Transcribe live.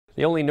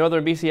The only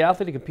Northern BC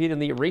athlete to compete in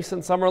the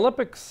recent Summer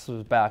Olympics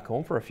was back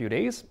home for a few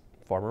days.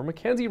 Former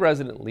Mackenzie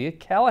resident Leah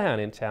Callahan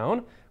in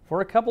town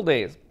for a couple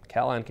days.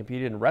 Callahan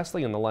competed in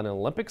wrestling in the London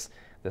Olympics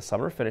this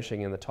summer,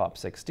 finishing in the top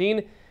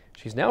 16.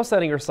 She's now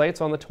setting her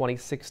sights on the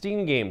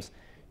 2016 Games.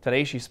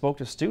 Today she spoke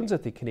to students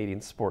at the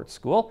Canadian Sports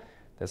School.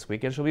 This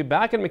weekend she'll be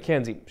back in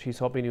Mackenzie. She's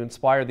hoping to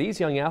inspire these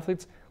young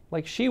athletes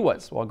like she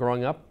was while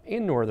growing up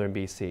in Northern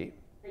BC.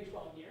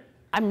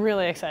 I'm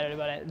really excited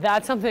about it.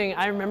 That's something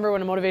I remember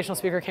when a motivational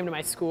speaker came to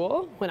my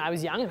school when I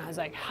was young, and I was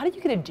like, how do you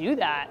get to do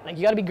that? Like,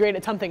 you got to be great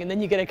at something, and then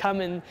you get to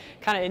come and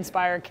kind of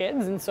inspire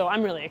kids. And so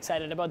I'm really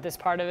excited about this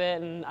part of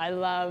it, and I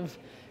love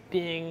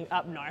being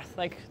up north.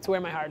 Like, it's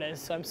where my heart is,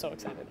 so I'm so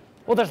excited.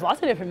 Well, there's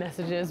lots of different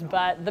messages,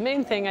 but the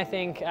main thing I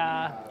think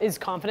is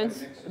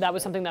confidence. That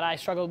was something that I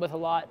struggled with a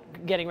lot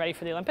getting ready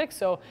for the Olympics.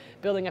 So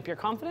building up your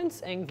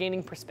confidence and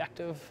gaining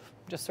perspective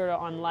just sort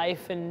of on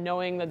life and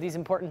knowing that these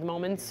important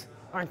moments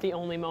aren't the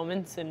only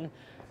moments, and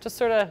just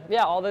sort of,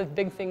 yeah, all the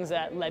big things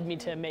that led me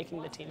to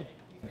making the team.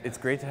 It's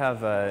great to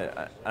have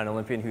an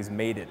Olympian who's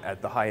made it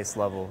at the highest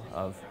level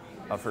of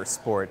her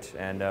sport,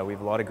 and we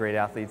have a lot of great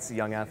athletes,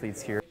 young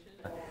athletes here.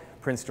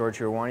 Prince George,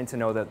 who are wanting to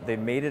know that they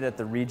made it at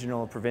the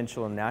regional,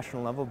 provincial, and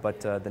national level, but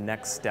the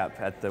next step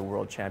at the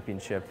World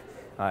Championship,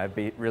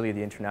 really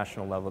the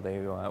international level, they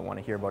want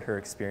to hear about her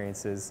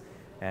experiences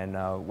and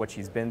what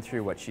she's been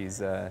through,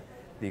 the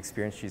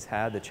experience she's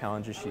had, the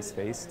challenges she's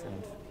faced,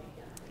 and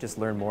just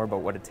learn more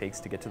about what it takes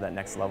to get to that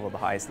next level, the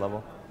highest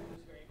level.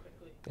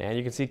 And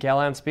you can see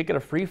Callahan speak at a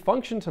free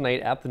function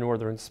tonight at the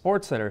Northern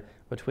Sports Centre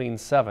between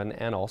 7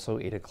 and also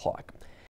 8 o'clock.